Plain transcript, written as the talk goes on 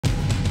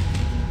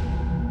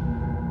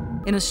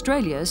In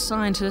Australia,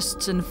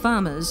 scientists and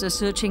farmers are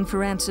searching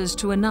for answers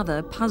to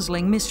another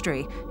puzzling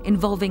mystery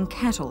involving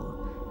cattle.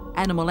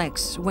 Animal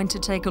X went to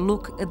take a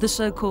look at the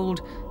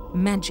so-called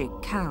magic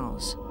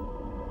cows.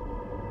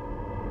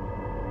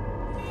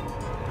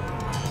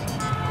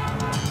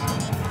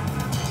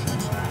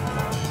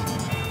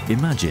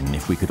 Imagine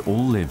if we could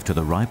all live to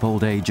the ripe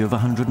old age of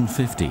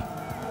 150.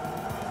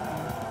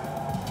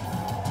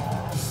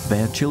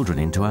 Bear children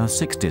into our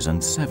 60s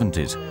and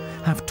 70s,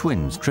 have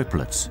twins,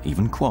 triplets,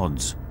 even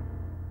quads.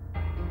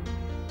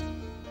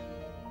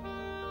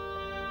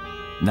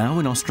 Now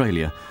in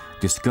Australia,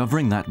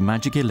 discovering that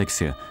magic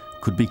elixir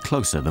could be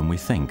closer than we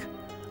think,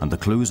 and the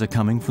clues are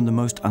coming from the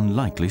most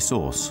unlikely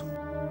source.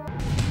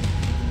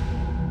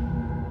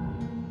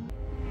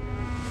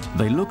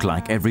 They look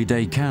like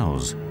everyday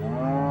cows.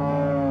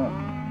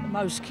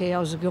 Most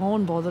cows are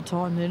gone by the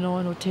time they're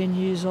 9 or 10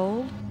 years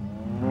old.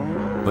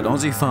 But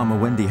Aussie farmer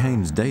Wendy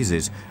Hayne's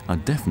daisies are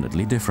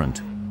definitely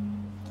different.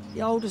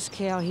 The oldest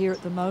cow here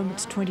at the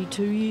moment's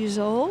 22 years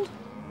old.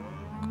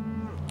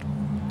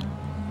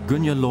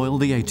 Gunya Loyal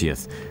the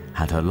 80th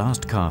had her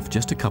last calf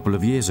just a couple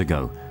of years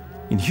ago.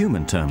 In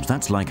human terms,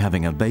 that's like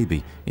having a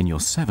baby in your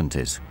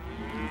 70s.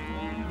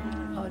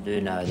 I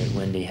do know that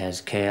Wendy has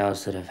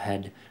cows that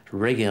have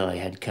regularly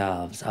had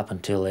calves up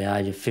until the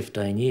age of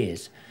 15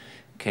 years.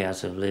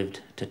 Cows have lived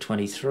to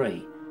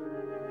 23.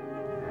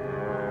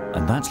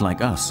 And that's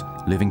like us,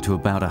 living to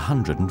about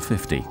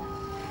 150.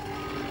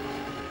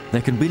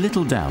 There can be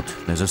little doubt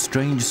there's a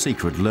strange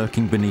secret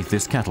lurking beneath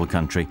this cattle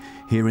country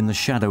here in the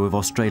shadow of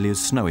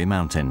Australia's snowy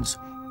mountains.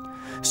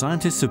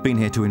 Scientists have been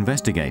here to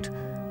investigate,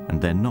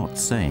 and they're not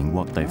saying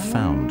what they've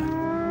found.